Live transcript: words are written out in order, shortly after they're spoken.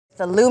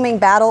The looming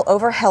battle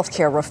over health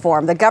care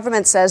reform. The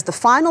government says the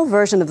final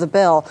version of the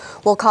bill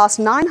will cost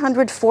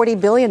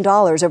 $940 billion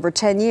over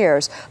 10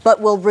 years,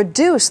 but will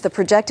reduce the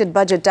projected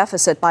budget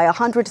deficit by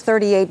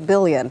 $138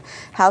 billion.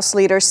 House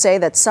leaders say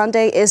that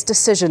Sunday is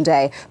decision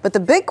day. But the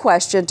big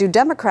question, do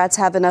Democrats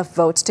have enough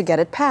votes to get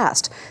it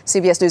passed?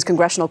 CBS News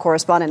congressional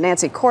correspondent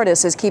Nancy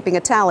Cordes is keeping a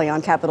tally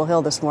on Capitol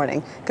Hill this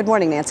morning. Good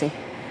morning, Nancy.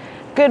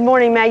 Good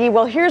morning, Maggie.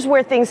 Well, here's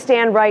where things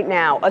stand right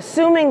now.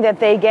 Assuming that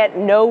they get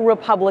no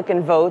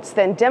Republican votes,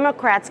 then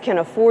Democrats can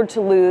afford to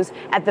lose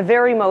at the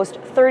very most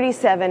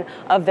 37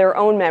 of their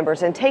own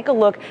members. And take a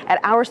look at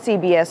our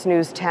CBS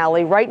News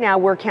tally. Right now,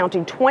 we're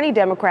counting 20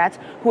 Democrats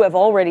who have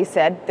already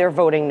said they're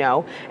voting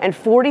no, and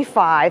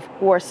 45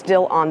 who are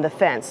still on the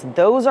fence.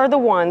 Those are the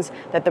ones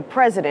that the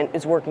president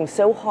is working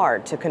so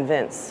hard to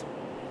convince.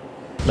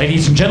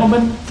 Ladies and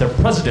gentlemen, the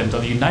President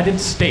of the United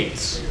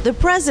States. The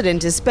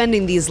president is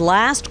spending these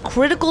last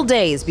critical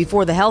days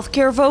before the health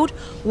care vote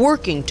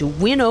working to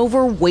win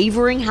over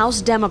wavering House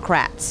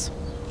Democrats.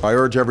 I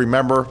urge every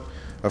member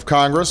of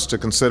Congress to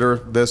consider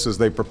this as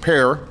they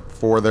prepare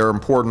for their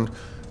important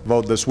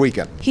vote this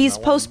weekend. He's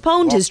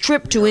postponed his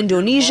trip to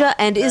Indonesia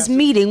and is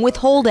meeting with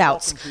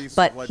holdouts,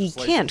 but he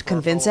can't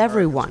convince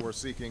everyone.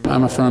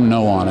 I'm a firm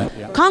no on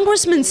it.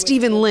 Congressman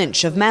Stephen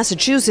Lynch of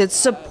Massachusetts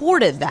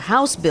supported the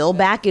House bill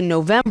back in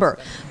November,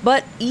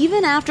 but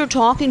even after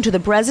talking to the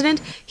president,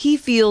 he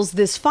feels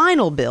this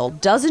final bill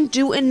doesn't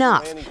do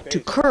enough to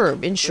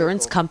curb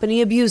insurance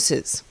company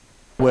abuses.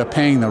 We're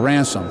paying the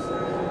ransom,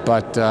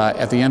 but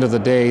at the end of the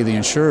day, the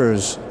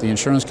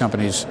insurance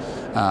companies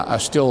are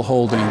still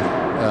holding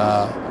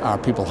our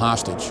people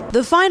hostage.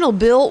 The final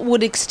bill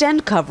would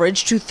extend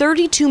coverage to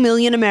 32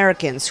 million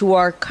Americans who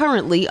are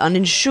currently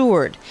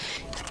uninsured.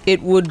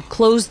 It would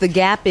close the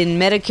gap in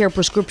Medicare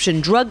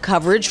prescription drug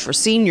coverage for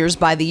seniors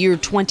by the year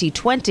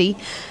 2020,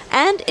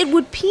 and it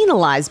would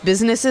penalize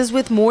businesses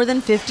with more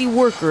than 50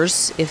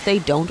 workers if they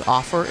don't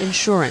offer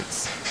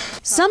insurance.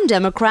 Some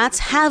Democrats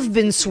have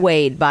been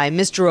swayed by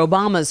Mr.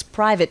 Obama's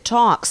private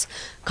talks.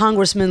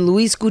 Congressman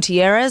Luis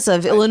Gutierrez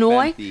of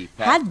Illinois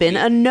had been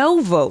a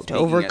no vote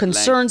over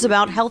concerns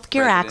about health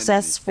care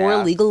access for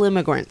illegal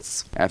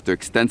immigrants. After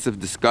extensive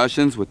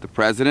discussions with the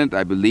president,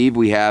 I believe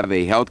we have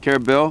a health care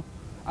bill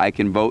I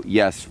can vote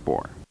yes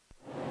for.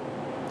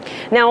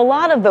 Now, a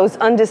lot of those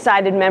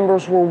undecided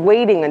members were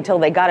waiting until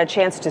they got a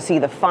chance to see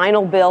the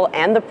final bill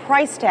and the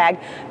price tag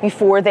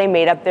before they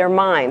made up their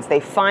minds.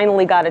 They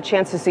finally got a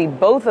chance to see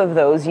both of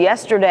those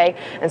yesterday,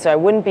 and so I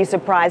wouldn't be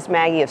surprised,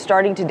 Maggie, if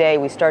starting today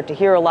we start to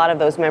hear a lot of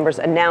those members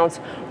announce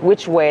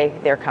which way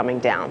they're coming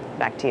down.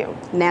 Back to you.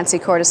 Nancy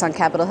Cordes on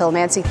Capitol Hill.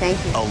 Nancy, thank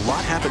you. A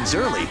lot happens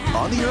early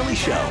on The Early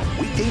Show,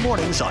 weekday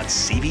mornings on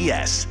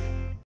CBS.